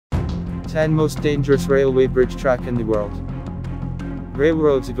10 Most Dangerous Railway Bridge Track in the World.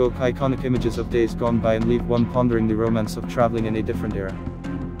 Railroads evoke iconic images of days gone by and leave one pondering the romance of traveling in a different era.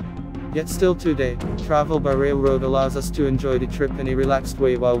 Yet still today, travel by railroad allows us to enjoy the trip in a relaxed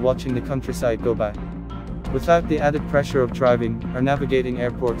way while watching the countryside go by. Without the added pressure of driving or navigating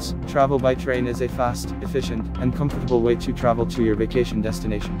airports, travel by train is a fast, efficient, and comfortable way to travel to your vacation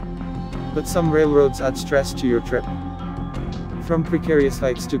destination. But some railroads add stress to your trip. From precarious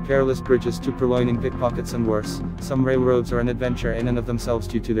heights to perilous bridges to purloining pickpockets and worse, some railroads are an adventure in and of themselves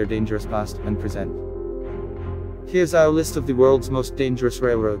due to their dangerous past and present. Here's our list of the world's most dangerous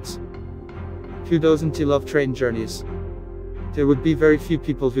railroads. Who doesn't love train journeys? There would be very few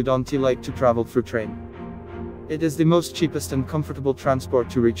people who don't like to travel through train. It is the most cheapest and comfortable transport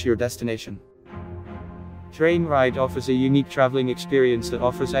to reach your destination. Train ride offers a unique traveling experience that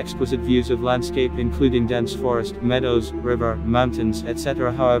offers exquisite views of landscape including dense forest, meadows, river, mountains,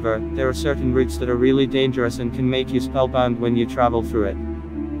 etc. However, there are certain routes that are really dangerous and can make you spellbound when you travel through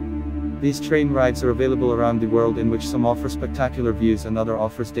it. These train rides are available around the world, in which some offer spectacular views and other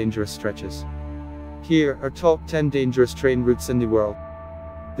offers dangerous stretches. Here are top 10 dangerous train routes in the world.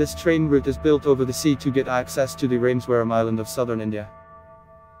 This train route is built over the sea to get access to the Rameswaram Island of southern India.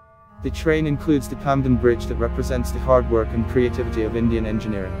 The train includes the Pamban Bridge that represents the hard work and creativity of Indian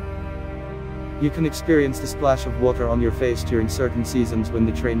engineering. You can experience the splash of water on your face during certain seasons when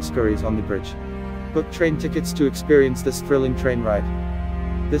the train scurries on the bridge. Book train tickets to experience this thrilling train ride.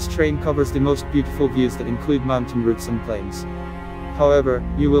 This train covers the most beautiful views that include mountain routes and plains. However,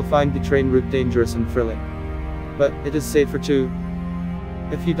 you will find the train route dangerous and thrilling. But it is safer too.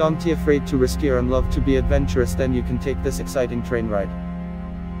 If you don't afraid to risk and love to be adventurous, then you can take this exciting train ride.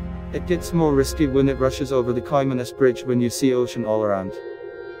 It gets more risky when it rushes over the Coimonius Bridge when you see ocean all around.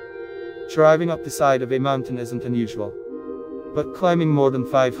 Driving up the side of a mountain isn't unusual. But climbing more than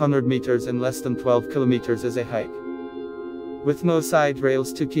 500 meters in less than 12 kilometers is a hike. With no side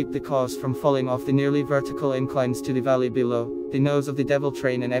rails to keep the cars from falling off the nearly vertical inclines to the valley below, the nose of the Devil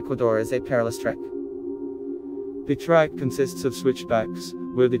Train in Ecuador is a perilous trek. The track consists of switchbacks,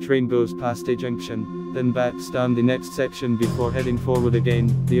 where the train goes past a junction, then backs down the next section before heading forward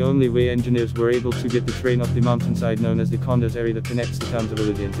again, the only way engineers were able to get the train up the mountainside known as the Condas area that connects the towns of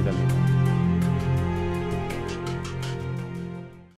Iludi and Zidami.